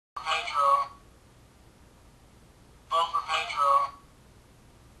Pedro. Vote for Pedro.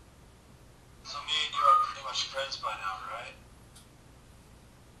 So me and you are pretty much friends by now, right?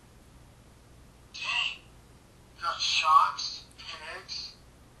 Dang. You got shocks, pigs,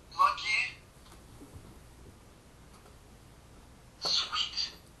 lucky.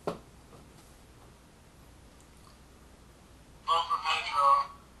 Sweet. Vote for Pedro.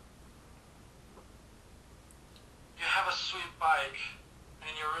 You have a sweet bike,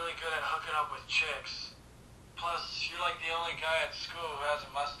 and you're really good at hooking up with chicks. Plus, you're like the only guy at school who has a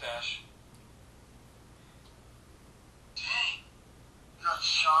mustache. Dang. You got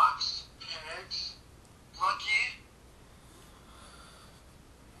shocks, pigs, lucky.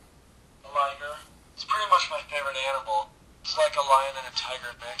 A liger. It's pretty much my favorite animal. It's like a lion and a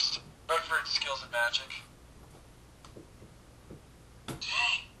tiger mixed. Right for its skills at magic.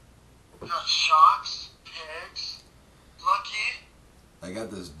 Dang. You got shocks, pigs, lucky. I got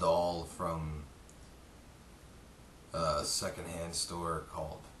this doll from a secondhand store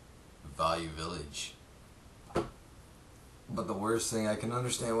called Value Village. But the worst thing, I can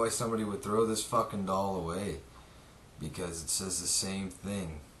understand why somebody would throw this fucking doll away. Because it says the same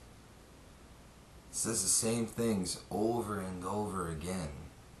thing. It says the same things over and over again.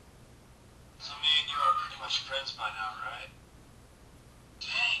 So me and you are pretty much friends by now, right?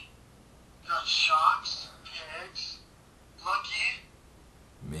 Dang. You got shocks, pigs, lucky.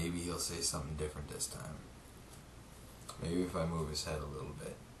 Maybe he'll say something different this time. Maybe if I move his head a little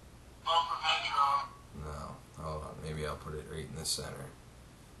bit. Vote for Pedro. No, hold on. Maybe I'll put it right in the center.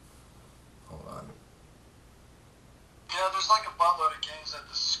 Hold on. Yeah, there's like a buttload of games at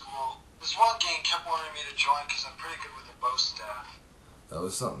the school. This one game kept wanting me to join because I'm pretty good with the bow staff. That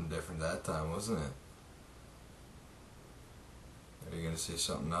was something different that time, wasn't it? Are you gonna say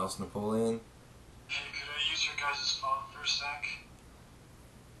something else, Napoleon? Hey, could I use your guys' phone for a sec?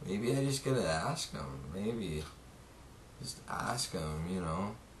 Maybe I just gotta ask him. Maybe. Just ask him, you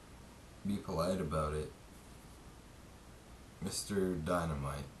know. Be polite about it. Mr.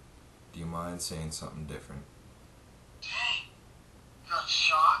 Dynamite, do you mind saying something different? Dang. You got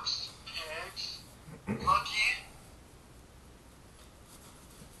shocks, pigs, lucky.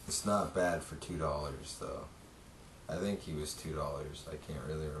 It's not bad for $2 though. I think he was $2. I can't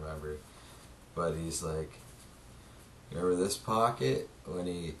really remember. But he's like, remember this pocket? When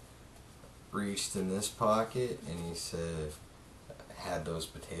he reached in this pocket and he said, had those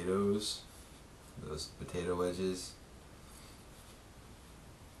potatoes, those potato wedges.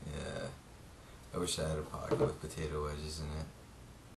 Yeah, I wish I had a pocket with potato wedges in it.